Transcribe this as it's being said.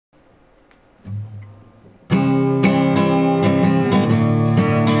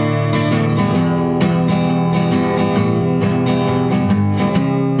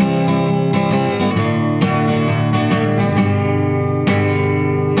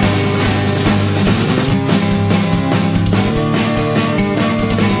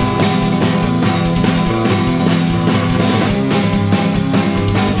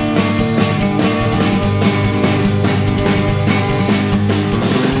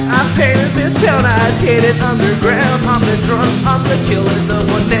this town I hate it underground. I'm the drunk, I'm the killer, the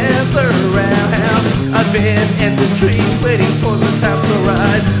one never around. I've been in the trees waiting for the time to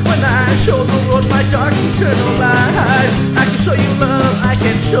ride. When I show the world my dark eternal light, I can show you love, I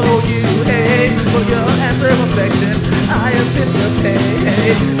can show you hate. For your answer of affection, I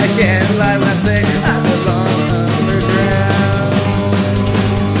anticipate. I can't lie when I say I belong underground.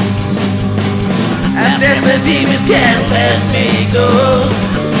 And then the demons can't let me go.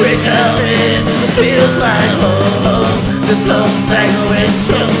 Straight out in, it feels like home. This lone cycle is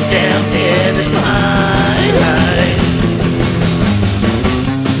choked down in its mind.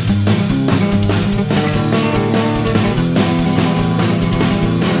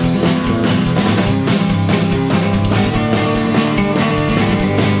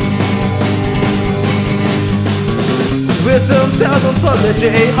 Wisdom seldom from the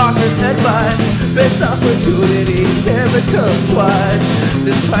Jayhawker's advice. Best opportunities never come twice.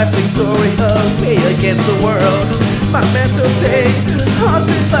 This trifling story of me against the world. My mental state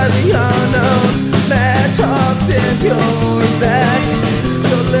haunted by the unknown. Mad talks in your back,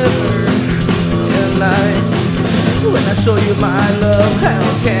 your liver, and lies. When I show you my love, how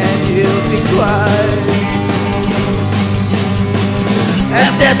can you be twice?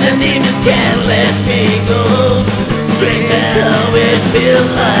 And that the demons can't let me go. Straight now it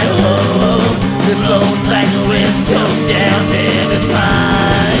feels like home. This lone cycle is choked down in its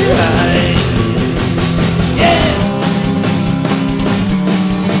mind. Yeah.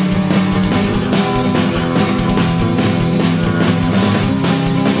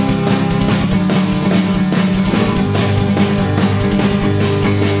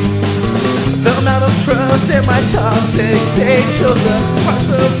 The amount of trust in my toxic state shows the hearts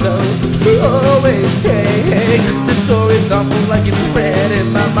of those who always take. The story's awful like it's red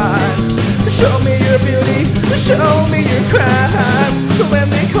in my mind. Show me your beauty, show me your crime. So when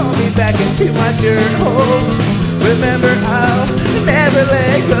they call me back into my dirt hole, remember I'll never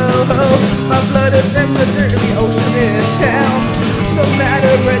let go. My blood is in the dirty ocean in town. No matter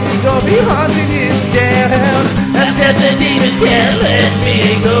where you go, be haunting you down. And then the demons can't let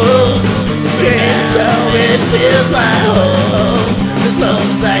me go. Strange how it feels like home. This lone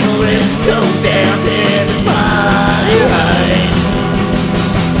cycle is choked down in its mind.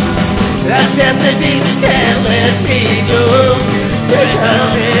 And then the demons can't let me go. Straight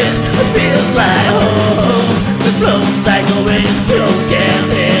out in, it feels like